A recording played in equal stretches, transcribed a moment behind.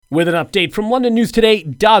With an update from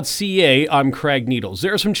LondonNewsToday.ca, I'm Craig Needles.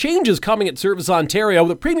 There are some changes coming at Service Ontario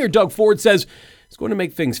that Premier Doug Ford says is going to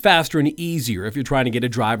make things faster and easier if you're trying to get a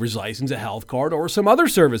driver's license, a health card, or some other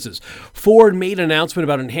services. Ford made an announcement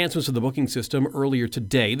about enhancements to the booking system earlier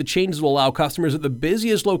today. The changes will allow customers at the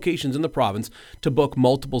busiest locations in the province to book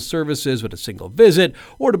multiple services with a single visit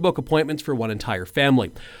or to book appointments for one entire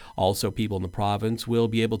family. Also, people in the province will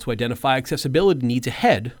be able to identify accessibility needs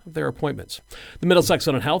ahead of their appointments. The Middlesex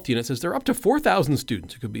Zone Health Unit says there are up to 4,000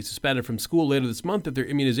 students who could be suspended from school later this month if their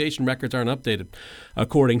immunization records aren't updated.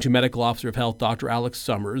 According to Medical Officer of Health Dr. Alex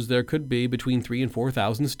Summers, there could be between 3,000 and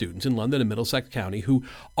 4,000 students in London and Middlesex County who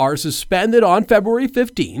are suspended on February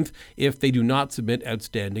 15th if they do not submit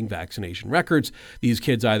outstanding vaccination records. These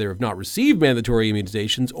kids either have not received mandatory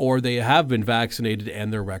immunizations or they have been vaccinated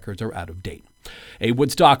and their records are out of date. A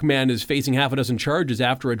Woodstock man is facing half a dozen charges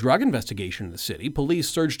after a drug investigation in the city. Police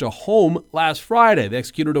searched a home last Friday. They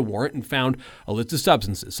executed a warrant and found a list of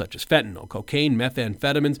substances such as fentanyl, cocaine,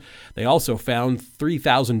 methamphetamines. They also found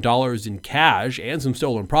 $3,000 in cash and some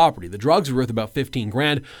stolen property. The drugs were worth about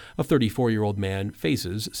 $15,000. A 34-year-old man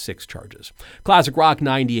faces 6 charges. Classic Rock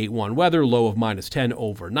 98.1 weather, low of -10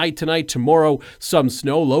 overnight tonight. Tomorrow, some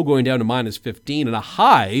snow, low going down to -15 and a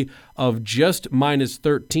high of just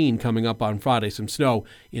 -13 coming up on Friday. Some snow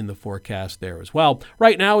in the forecast there as well.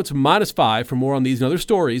 Right now, it's -5. For more on these and other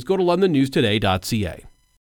stories, go to londonnewstoday.ca.